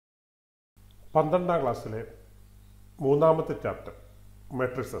12ാം ക്ലാസ്സിലെ മൂന്നാമത്തെ chapter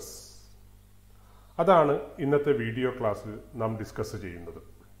matrices. അതാണ് ഇന്നത്തെ വീഡിയോ ക്ലാസ്സിൽ നാം ഡിസ്കസ് ചെയ്യുന്നത്.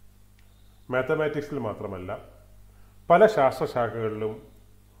 മാത്തമാറ്റിക്സിൽ മാത്രമല്ല, പല ശാസ്ത്രശാഖകളിലും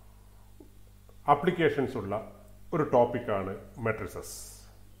ആപ്ലിക്കേഷൻസ് ഉള്ള ഒരു ടോപ്പിക്കാണ് matrices.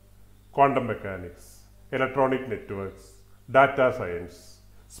 Quantum mechanics, electronic networks, data science,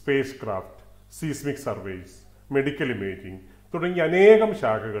 space craft, seismic surveys, medical imaging തുടങ്ങിയ അനേകം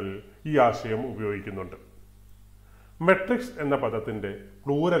ശാഖകളിൽ ഈ ആശയം ഉപയോഗിക്കുന്നുണ്ട്. മെട്രിക്സ് എന്ന പദത്തിൻ്റെ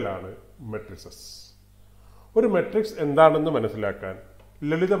പ്ലൂരലാണ് മെട്രിസസ്. ഒരു മെട്രിക്സ് എന്താണെന്ന് മനസ്സിലാക്കാൻ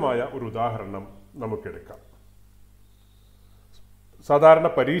ലളിതമായ ഒരു ഉദാഹരണം നമുക്കെടുക്കാം. സാധാരണ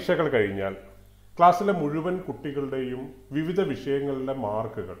പരീക്ഷകൾ കഴിഞ്ഞാൽ ക്ലാസ്സിലെ മുഴുവൻ കുട്ടികളുടെയും വിവിധ വിഷയങ്ങളിലെ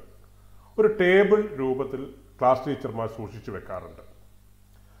മാർക്കുകൾ ഒരു ടേബിൾ രൂപത്തിൽ ക്ലാസ് ടീച്ചർമാർ സൂക്ഷിച്ചു വെക്കാറുണ്ട്.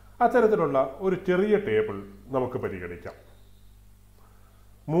 അത്തരത്തിലുള്ള ഒരു ചെറിയ ടേബിൾ നമുക്ക് പരിഗണിക്കാം.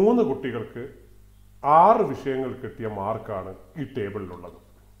 3 കുട്ടികൾക്ക് 6 വിഷയങ്ങൾ കിട്ടിയ മാർക്കാണ് ഈ ടേബിളിലുള്ളത്.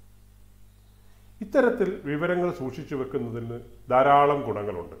 ഇത്തരത്തിൽ വിവരങ്ങൾ സൂക്ഷിച്ചു വെക്കുന്നതിന് ധാരാളം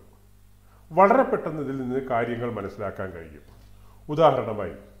ഗുണങ്ങളുണ്ട്. വളരെ പെട്ടെന്ന് ഇതിൽ നിന്ന് കാര്യങ്ങൾ മനസ്സിലാക്കാൻ കഴിയും.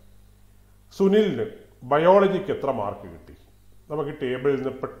 ഉദാഹരണമായി, സുനിലിന് ബയോളജിക്ക് എത്ര മാർക്ക് കിട്ടി? നമുക്ക് ടേബിളിൽ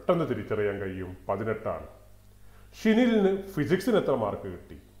നിന്ന് പെട്ടെന്ന് തിരിച്ചറിയാൻ കഴിയും, 18 ആണ്. ഷിനിലിന് ഫിസിക്സിന് എത്ര മാർക്ക്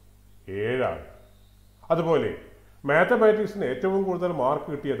കിട്ടി? 7 ആണ്. അതുപോലെ മാത്തമാറ്റിക്സിന് ഏറ്റവും കൂടുതൽ മാർക്ക്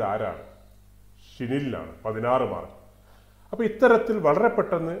കിട്ടിയത് ആരാണ്? ഷിനിലിനാണ്, 16 മാർക്ക്. അപ്പോൾ ഇത്തരത്തിൽ വളരെ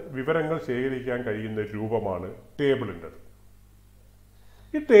പെട്ടെന്ന് വിവരങ്ങൾ ശേഖരിക്കാൻ കഴിയുന്ന രൂപമാണ് ടേബിളിൻ്റെത്.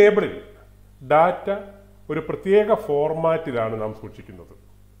 ഈ ടേബിളിൽ ഡാറ്റ ഒരു പ്രത്യേക ഫോർമാറ്റിലാണ് നാം സൂക്ഷിക്കുന്നത്.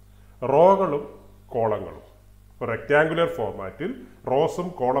 റോകളും കോളങ്ങളും റെക്റ്റാങ്കുലർ ഫോർമാറ്റിൽ, റോസും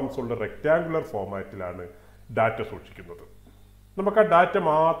കോളംസും ഉള്ള റെക്റ്റാങ്കുലർ ഫോർമാറ്റിലാണ് ഡാറ്റ സൂക്ഷിക്കുന്നത്. നമുക്ക് ആ ഡാറ്റ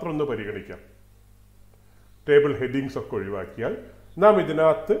മാത്രം ഒന്ന് പരിഗണിക്കാം. ടേബിൾ ഹെഡിങ്സ് ഒക്കെ ഒഴിവാക്കിയാൽ നാം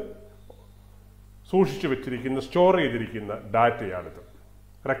ഇതിനകത്ത് സൂക്ഷിച്ചു വെച്ചിരിക്കുന്ന, സ്റ്റോർ ചെയ്തിരിക്കുന്ന ഡാറ്റയാണിത്.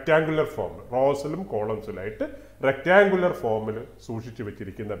 റെക്റ്റാങ്കുലർ ഫോം, റോസിലും കോളംസിലായിട്ട് റെക്റ്റാങ്കുലർ ഫോമിൽ സൂക്ഷിച്ചു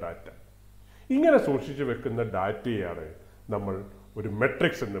വെച്ചിരിക്കുന്ന ഡാറ്റ. ഇങ്ങനെ സൂക്ഷിച്ചു വെക്കുന്ന ഡാറ്റയാണ് നമ്മൾ ഒരു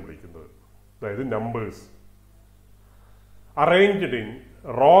മെട്രിക്സ് എന്ന് വിളിക്കുന്നത്. അതായത് numbers arranged in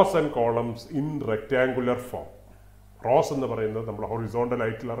rose and columns in rectangular form. Rose എന്ന് പറയുന്നത് നമ്മൾ ഹൊറിസോണ്ടൽ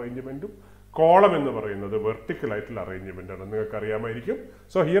ആയിട്ടുള്ള അറേഞ്ച്മെന്റും, കോളം എന്ന് പറയുന്നത് വെർട്ടിക്കൽ ആയിട്ടുള്ള അറേഞ്ച്മെന്റ് ആണ്. നിങ്ങൾക്ക് അറിയാമായിരിക്കും.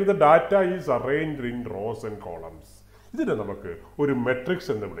 So here the data is arranged in rose and columns. ഇതിനെ നമുക്ക് ഒരു മെട്രിക്സ്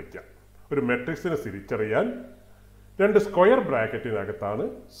എന്ന് വിളിക്കാം. ഒരു മെട്രിക്സിനെ തിരിച്ചറിയാൻ 2 സ്ക്വയർ ബ്രാക്കറ്റിനകത്താണ്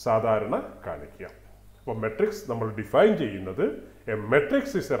സാധാരണ കാണിക്കുക. അപ്പോൾ മെട്രിക്സ് നമ്മൾ ഡിഫൈൻ ചെയ്യുന്നത്, A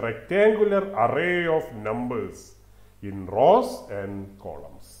matrix is A rectangular array of numbers in rose and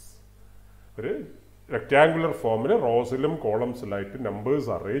columns. ഒരു റെക്റ്റാങ്കുലർ ഫോമിൽ റോസിലും കോളംസിലായിട്ട് നമ്പേഴ്സ്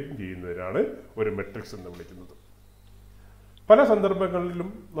അറേഞ്ച് ചെയ്യുന്നതിനാണ് ഒരു മെട്രിക്സ് എന്ന് വിളിക്കുന്നത്. പല സന്ദർഭങ്ങളിലും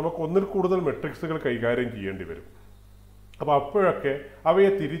നമുക്ക് ഒന്നിൽ കൂടുതൽ മെട്രിക്സുകൾ കൈകാര്യം ചെയ്യേണ്ടി വരും. അപ്പോൾ അപ്പോഴൊക്കെ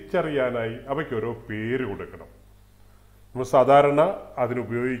അവയെ തിരിച്ചറിയാനായി അവയ്ക്ക് ഓരോ പേര് കൊടുക്കണം. നമ്മൾ സാധാരണ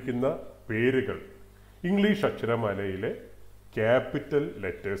അതിനുപയോഗിക്കുന്ന പേരുകൾ English അക്ഷരമാലയിലെ capital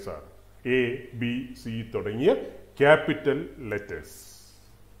ലെറ്റേഴ്സാണ്. A, B, C തുടങ്ങിയ ക്യാപിറ്റൽ ലെറ്റേഴ്സ്.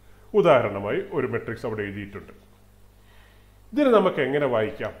 ഉദാഹരണമായി ഒരു മെട്രിക്സ് അവിടെ എഴുതിയിട്ടുണ്ട്. ഇതിന് നമുക്ക് എങ്ങനെ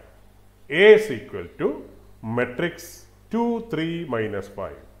വായിക്കാം? A is equal to matrix 2, 3,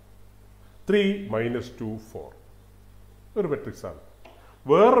 -5, 3, -2, 4 ഒരു മെട്രിക്സ് ആണ്.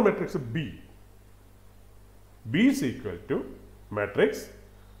 വേറൊരു matrix B is equal to matrix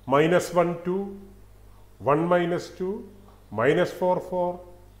 -1, 2, 1, -2, -4, 4,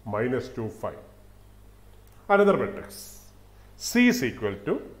 -2, 5. Another matrix C is equal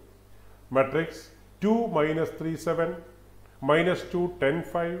to matrix 2, -3, 7, -2, 10,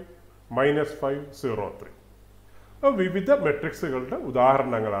 5, -5, 0, 3. വിവിധ മെട്രിക്സുകളുടെ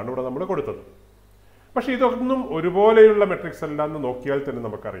ഉദാഹരണങ്ങളാണ് ഇവിടെ നമ്മൾ കൊടുത്തത്. പക്ഷെ ഇതൊന്നും ഒരുപോലെയുള്ള മെട്രിക്സ് അല്ല എന്ന് നോക്കിയാൽ തന്നെ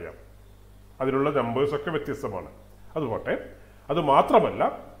നമുക്കറിയാം. അതിലുള്ള നമ്പേഴ്സൊക്കെ വ്യത്യസ്തമാണ്. അതുപോട്ടെ, അതുമാത്രമല്ല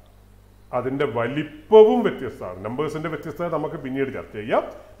അതിൻ്റെ വലിപ്പവും വ്യത്യസ്തമാണ്. നമ്പേഴ്സിൻ്റെ വ്യത്യസ്തത നമുക്ക് പിന്നീട് ചർച്ച ചെയ്യാം.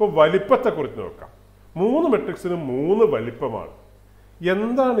 ഇപ്പോൾ വലിപ്പത്തെക്കുറിച്ച് നോക്കാം. 3 മെട്രിക്സിന് 3 വലിപ്പമാണ്.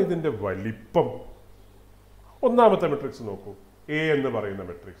 എന്താണ് ഇതിൻ്റെ വലിപ്പം? ഒന്നാമത്തെ മെട്രിക്സ് നോക്കൂ, A എന്ന് പറയുന്ന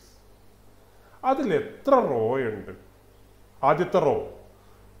മെട്രിക്സ്. അതിൽ എത്ര റോ ഉണ്ട്? ആദ്യത്തെ റോ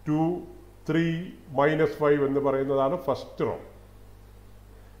 2, 3, -5 എന്ന് പറയുന്നതാണ് ഫസ്റ്റ് റോ.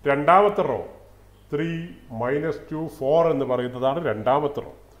 രണ്ടാമത്തെ റോ 3, -2, 4 എന്ന് പറയുന്നതാണ് രണ്ടാമത്തെ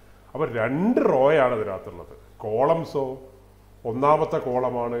റോ. അപ്പോൾ 2 റോയാണ് അതിനകത്തുള്ളത്. കോളംസോ, ഒന്നാമത്തെ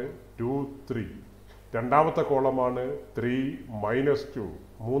കോളമാണ് 2, 3, രണ്ടാമത്തെ കോളമാണ് 3, -2,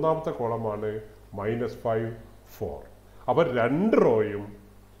 മൂന്നാമത്തെ കോളമാണ് -5, 4. അപ്പോൾ 2 റോയും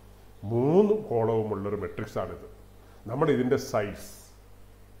 3 കോളവുമുള്ളൊരു മെട്രിക്സ് ആണിത്. നമ്മൾ ഇതിൻ്റെ സൈസ്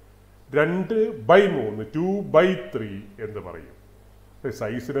 2/3 2/3 എന്ന് പറയും.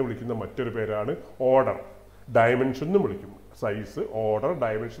 സൈസിനെ വിളിക്കുന്ന മറ്റൊരു പേരാണ് ഓർഡർ, ഡയമെൻഷൻ എന്നും വിളിക്കും. സൈസ്, ഓർഡർ,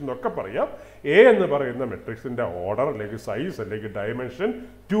 ഡയമെൻഷൻ എന്നൊക്കെ പറയാം. എ എന്ന് പറയുന്ന മെട്രിക്സിന്റെ ഓർഡർ അല്ലെങ്കിൽ സൈസ് അല്ലെങ്കിൽ ഡയമെൻഷൻ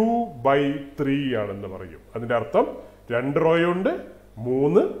 2/3 ആണെന്ന് പറയും. അതിന്റെ അർത്ഥം 2 റോയുണ്ട്,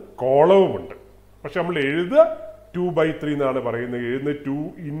 3 കോളവുമുണ്ട്. പക്ഷെ നമ്മൾ എഴുതുക 2/3 എന്നാണ് പറയുന്നത്. എഴുതുന്നത് 2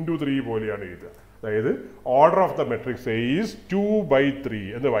 × 3 പോലെയാണ് എഴുതുക. അതായത് order of the matrix A is 2/3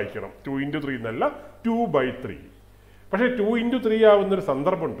 എന്ന് വായിക്കണം. 2 × 3 എന്നല്ല, 2/3. പക്ഷേ 2 × 3 ആവുന്നൊരു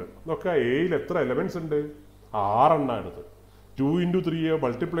സന്ദർഭമുണ്ട്. നോക്കുക, എയിൽ എത്ര എലമെന്റ്സ് ഉണ്ട്? 6 എണ്ണാണിത്. 2 × 3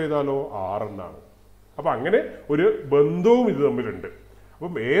 മൾട്ടിപ്ലൈ ചെയ്താലോ 6 എണ്ണാണ്. അപ്പം അങ്ങനെ ഒരു ബന്ധവും ഇത് തമ്മിലുണ്ട്.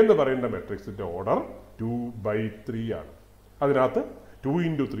 അപ്പം എ എന്ന് പറയുന്ന മെട്രിക്സിന്റെ ഓർഡർ 2/3 ആണ്. അതിനകത്ത് 2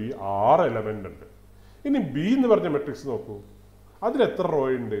 × 3 6 എലമെന്റ് ഉണ്ട്. ഇനി ബി എന്ന് പറഞ്ഞ മെട്രിക്സ് നോക്കൂ. അതിൽ എത്ര റോ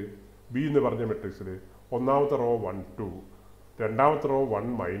ഉണ്ട്? ബി എന്ന് പറഞ്ഞ മെട്രിക്സിൽ ഒന്നാമത്തെ റോ 1 2, രണ്ടാമത്തെ റോ 1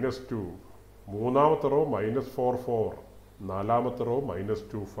 -2, മൂന്നാമത്തെ റോ -4 4, നാലാമത്തെ റോ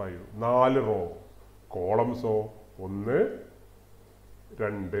 -2 5. 4 റോ. കോളംസോ 1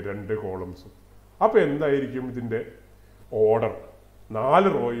 2 2 കോളംസും. അപ്പോൾ എന്തായിരിക്കും ഇതിൻ്റെ ഓർഡർ? 4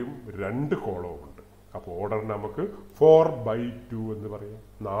 റോയും 2 കോളവും ഉണ്ട്. അപ്പോൾ ഓർഡർ നമുക്ക് 4/2 എന്ന് പറയാം.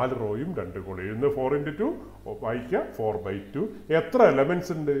 4 റോയും 2 കോളം. എഴുതുന്ന 4 × 2 വായിക്കുക 4/2. എത്ര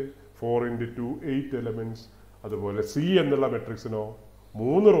എലമെന്റ്സ് ഉണ്ട്? 4 × 2 8 എലമെന്റ്സ്. അതുപോലെ സി എന്നുള്ള മെട്രിക്സിനോ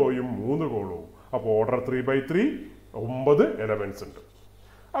 3 റോയും 3 കോളവും. അപ്പോൾ ഓർഡർ 3/3, 9 എലമെന്റ്സ് ഉണ്ട്.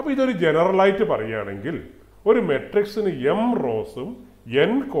 അപ്പോൾ ഇതൊരു ജനറലായിട്ട് പറയുകയാണെങ്കിൽ ഒരു മെട്രിക്സിന് m റോസും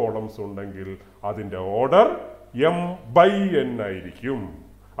n കോളംസും ഉണ്ടെങ്കിൽ അതിൻ്റെ ഓർഡർ m/n ആയിരിക്കും.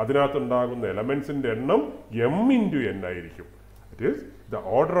 അതിനകത്തുണ്ടാകുന്ന എലമെന്റ്സിന്റെ എണ്ണം m × n ആയിരിക്കും. It is the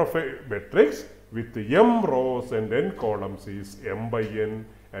order of A matrix with m rose and n columns is m/n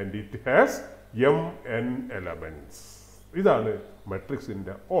and it has mn elements. ഇതാണ്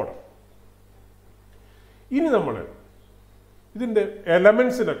മെട്രിക്സിന്റെ ഓർഡർ. ഇനി നമ്മൾ ഇതിൻ്റെ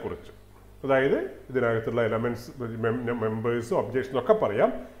എലമെന്റ്സിനെ കുറിച്ച്, അതായത് ഇതിനകത്തുള്ള എലമെന്റ്സ്, മെമ്പേഴ്സും ഒബ്ജക്ട്സും ഒക്കെ പറയാം.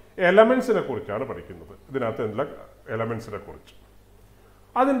 എലമെന്റ്സിനെ കുറിച്ചാണ് പഠിക്കുന്നത്. ഇതിനകത്ത് എന്നുള്ള എലമെന്റ്സിനെ കുറിച്ച്,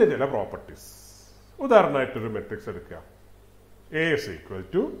 അതിൻ്റെ ചില പ്രോപ്പർട്ടീസ്. ഉദാഹരണമായിട്ടൊരു മെട്രിക്സ് എടുക്കുക. A is equal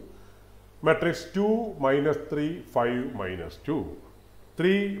to matrix 2 -3 5 -2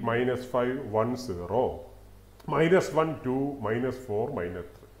 3 -5 1 0 -1 2 -4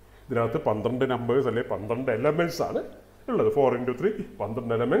 -3. ഇതിനകത്ത് 12 നമ്പേഴ്സ് അല്ലെ 12 എലമെന്റ്സ് ആണ് ഉള്ളത്. 4 × 3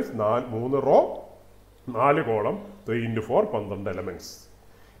 12 എലമെന്റ്സ്, 3 റോ 4 കോളം, 3 × 4 12 എലമെന്റ്സ്.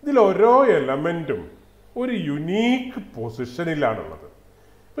 ഇതിൽ ഓരോ എലമെന്റും ഒരു യുണീക്ക് പൊസിഷനിലാണുള്ളത്.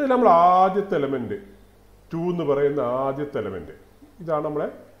 ഇപ്പോൾ നമ്മൾ ആദ്യത്തെ എലമെന്റ് 2 എന്ന് പറയുന്ന ആദ്യത്തെ എലമെന്റ്, ഇതാണ് നമ്മളെ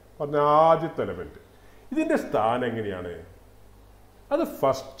പറഞ്ഞ ആദ്യത്തെ എലമെന്റ്. ഇതിൻ്റെ സ്ഥാനം എങ്ങനെയാണ്? അത്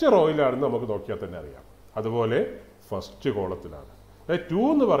ഫസ്റ്റ് റോയിലാണെന്ന് നമുക്ക് നോക്കിയാൽ തന്നെ അറിയാം. അതുപോലെ ഫസ്റ്റ് കോളത്തിലാണ്. അതായത് 2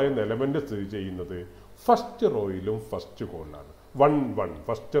 എന്ന് പറയുന്ന എലമെന്റ് സ്ഥിതി ചെയ്യുന്നത് first റോയിലും first കോളിലാണ്. 1 1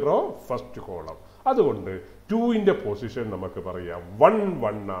 first row first column. അതുകൊണ്ട് 2ന്റെ പൊസിഷൻ നമുക്ക് പറയാം 1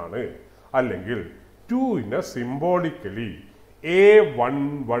 1 ആണ്. അല്ലെങ്കിൽ 2നെ സിംബോളിക്കലി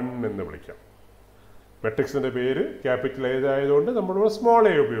A11 എന്ന് വിളിക്കാം. മെട്രിക്സിന്റെ പേര് ക്യാപിറ്റൽ ആയതുകൊണ്ട് നമ്മൾ സ്മോൾ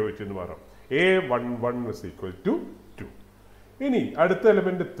എ ഉപയോഗിച്ചെന്ന് പറയാം. A11 = 2. ഇനി അടുത്ത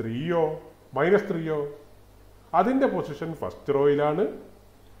എലമെന്റ് 3യോ -3യോ അതിൻ്റെ പൊസിഷൻ ഫസ്റ്റ് റോയിലാണ്,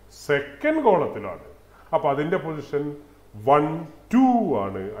 സെക്കൻഡ് കോളത്തിലാണ്. അപ്പോൾ അതിൻ്റെ പൊസിഷൻ 1 2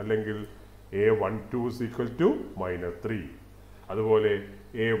 ആണ്. അല്ലെങ്കിൽ A12 = -3. അതുപോലെ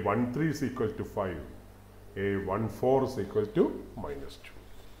A13 = 5, A14 = -2.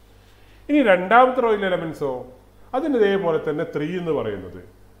 ഇനി രണ്ടാമത്തെ റോയിലെ എലമെന്റ്സോ അതിന് ഇതേപോലെ തന്നെ 3 എന്ന് പറയുന്നത്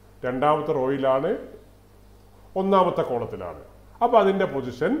രണ്ടാമത്തെ റോയിലാണ്, ഒന്നാമത്തെ കോളത്തിലാണ്. അപ്പോൾ അതിൻ്റെ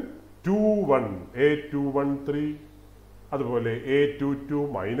പൊസിഷൻ 2 1 A21 3. അതുപോലെ A22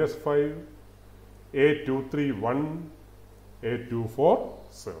 -5, A23 1, A24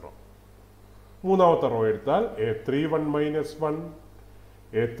 0. മൂന്നാമത്തെ റോ എടുത്താൽ A31 -1,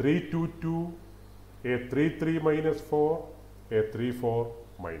 A322, A33 -4, A34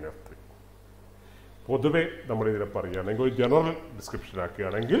 -3. പൊതുവെ നമ്മളിതിനെ പറയുകയാണെങ്കിൽ ഒരു ജനറൽ ഡിസ്ക്രിപ്ഷൻ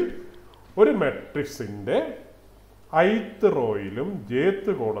ആക്കുകയാണെങ്കിൽ ഒരു മെട്രിക്സിൻ്റെ ith റോയിലും jth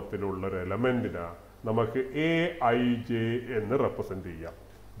കോളത്തിലുള്ള ഒരു എലമെന്റിനെ നമുക്ക് Aij എന്ന് റെപ്രസെന്റ് ചെയ്യാം.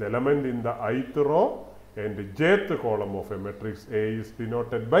 The element in the ith row and jth column of a matrix A is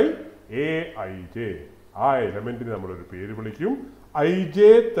denoted by Aij. ആ എലമെന്റിന് നമ്മളൊരു പേര് വിളിക്കും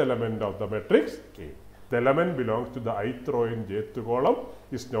ijth element of the matrix A. The element belongs to the ith row and jth column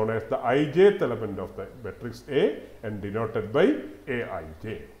is known as the ijth element of the matrix A and denoted by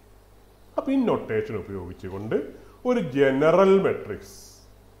Aij. അപ്പോൾ ഈ notation ഉപയോഗിച്ചുകൊണ്ട് ഒരു general matrix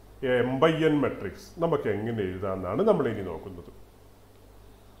m/n matrix നമുക്ക് എങ്ങനെ എഴുതാമെന്നാണ് നമ്മൾ ഇനി നോക്കുന്നത്.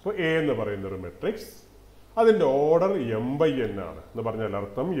 അപ്പോൾ എ എന്ന് പറയുന്ന ഒരു മെട്രിക്സ്, അതിൻ്റെ ഓർഡർ m/n ആണ് എന്ന് പറഞ്ഞാൽ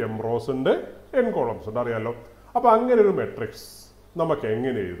അർത്ഥം m റോസ് ഉണ്ട് n കോളംസ് ഉണ്ട്, അറിയാലോ. അപ്പോൾ അങ്ങനെ ഒരു മെട്രിക്സ് നമുക്ക്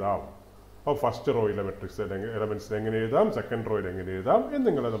എങ്ങനെ എഴുതാം? അപ്പോൾ ഫസ്റ്റ് റോയിലെ മെട്രിക്സ് എലമെന്റ്സിൽ എങ്ങനെ എഴുതാം, സെക്കൻഡ് റോയിൽ എങ്ങനെ എഴുതാം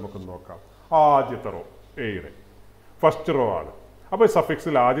എന്നിങ്ങനെ നമുക്ക് നോക്കാം. ആദ്യത്തെ റോ എയുടെ ഫസ്റ്റ് റോ ആണ്. അപ്പോൾ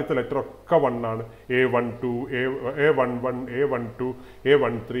സഫിക്സിൽ ആദ്യത്തെ ലെറ്റർ ഒക്കെ 1 ആണ്. A12, A11, A12,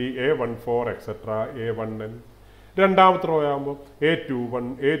 A13, A14 etcetera A1n. രണ്ടാമത്തെ റോ ആകുമ്പോൾ A21,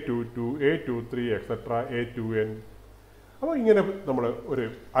 A22, A23 etcetera A2n. അപ്പോൾ ഇങ്ങനെ നമ്മൾ ഒരു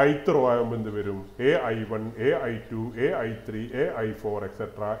ith റോ ആകുമ്പോൾ എന്ത് വരും? AI1, AI2, AI3, AI4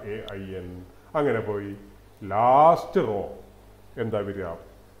 etcetera AIN. അങ്ങനെ പോയി ലാസ്റ്റ് റോ എന്താ വരിക?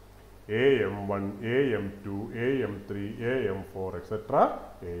 AM1, AM2, AM3, AM4 etcetera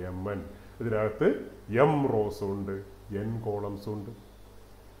AMN. ഇതിനകത്ത് m റോസും ഉണ്ട് n കോളംസും ഉണ്ട്.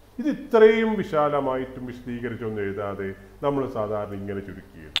 ഇത് ഇത്രയും വിശാലമായിട്ടും വിശദീകരിച്ചൊന്നും എഴുതാതെ നമ്മൾ സാധാരണ ഇങ്ങനെ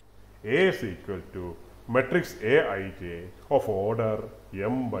ചുരുക്കിയത് A is equal to matrix Aij of order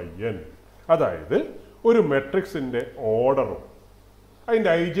m/n. അതായത് ഒരു മെട്രിക്സിൻ്റെ ഓർഡറും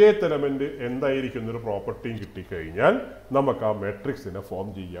അതിൻ്റെ ijth എലമെന്റ് എന്തായിരിക്കും എന്നൊരു പ്രോപ്പർട്ടിയും കിട്ടിക്കഴിഞ്ഞാൽ നമുക്ക് ആ മെട്രിക്സിനെ ഫോം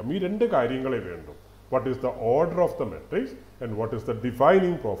ചെയ്യാം. ഈ രണ്ട് കാര്യങ്ങളെ വേണ്ടു. What is the order of the matrix and what is the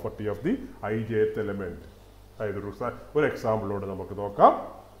defining property of the ijth element. അതായത് ഒരു എക്സാമ്പിളോട് നമുക്ക് നോക്കാം.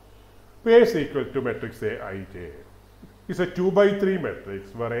 A is equal to matrix Aij is a 2/3 matrix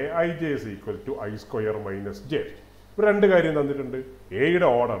where Aij is equal to I square minus j. ഇപ്പോൾ രണ്ട് കാര്യം തന്നിട്ടുണ്ട്. എയുടെ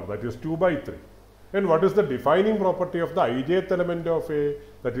order that is 2/3. And what is the defining property of the ijth element of A?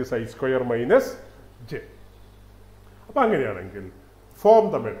 That is I square minus j. അപ്പോൾ അങ്ങനെയാണെങ്കിൽ form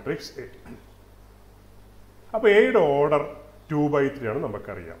the matrix A. അപ്പോൾ എയുടെ order 2/3 ആണ്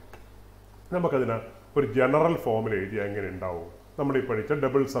നമുക്കറിയാം. നമുക്കതിന് ഒരു ജനറൽ ഫോമിൽ എഴുതിയാൽ എങ്ങനെ ഉണ്ടാവും? നമ്മൾ ഈ പഠിച്ച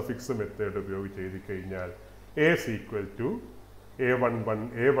ഡബിൾ സഫിക്സ് മെത്തേഡ് ഉപയോഗിച്ച് എഴുതി കഴിഞ്ഞാൽ A is equal to A11,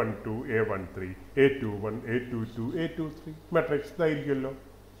 A12, A13, A21, A22, A23 matrix ഇതായിരിക്കുമല്ലോ.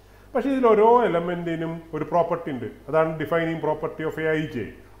 പക്ഷേ ഇതിൽ ഓരോ എലമെന്റിനും ഒരു പ്രോപ്പർട്ടി ഉണ്ട്. അതാണ് defining property of Aij,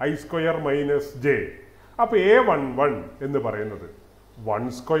 I square minus J. അപ്പോൾ A11 എന്ന് പറയുന്നത് 1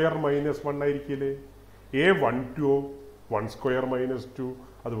 square minus 1 ആയിരിക്കില്ലേ? A12 1 square minus 2,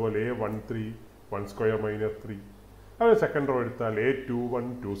 അതുപോലെ A13 1 സ്ക്വയർ മൈനസ് 3. അത് സെക്കൻഡ് റോ എടുത്താൽ A21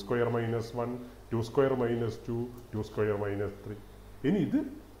 2 square minus 1, 2 square minus 2, 2 square minus 3. ഇനി ഇത്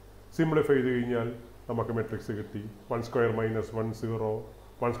സിംപ്ലിഫൈ ചെയ്ത് കഴിഞ്ഞാൽ നമുക്ക് മെട്രിക്സ് കിട്ടി. 1 square minus 1 0,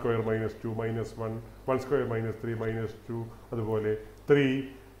 1 square minus 2 minus 1, 1 square minus 3 minus 2, അതുപോലെ 3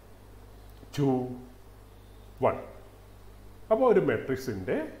 2 1. അപ്പോൾ ഒരു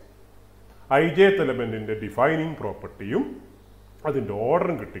മെട്രിക്സിൻ്റെ ijth എലമെന്റിൻ്റെ ഡിഫൈനിങ് പ്രോപ്പർട്ടിയും അതിൻ്റെ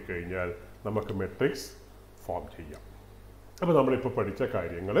ഓർഡറും കിട്ടിക്കഴിഞ്ഞാൽ നമുക്ക് മെട്രിക്സ് ഫോം ചെയ്യാം. അപ്പോൾ നമ്മളിപ്പോൾ പഠിച്ച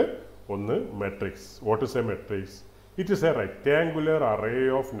കാര്യങ്ങൾ, ഒന്ന് matrix. What is A matrix? It is A rectangular array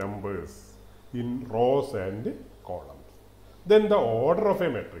of numbers in rose and columns. Then the order of a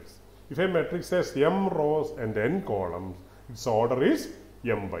matrix. If a matrix has m rows and n columns, its order is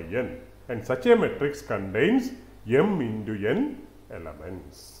m/n. And such a matrix contains m into n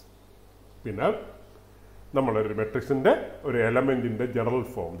elements. പിന്നെ നമ്മളൊരു മെട്രിക്സിൻ്റെ ഒരു എലമെൻറ്റിൻ്റെ general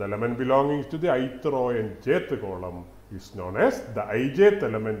form, the element belonging to the ith row and jth column is known as the ijth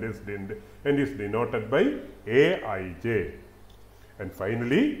element and is denoted by Aij. And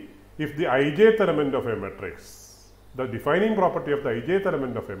finally, if the ijth element of a matrix, the defining property of the ijth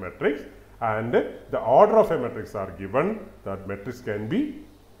element of a matrix and the order of a matrix are given, that matrix can be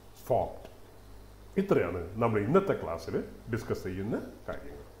formed. ഇത്രയാണ് നമ്മൾ ഇന്നത്തെ ക്ലാസ്സിൽ discuss ചെയ്യുന്ന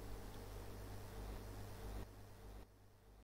കാര്യങ്ങൾ.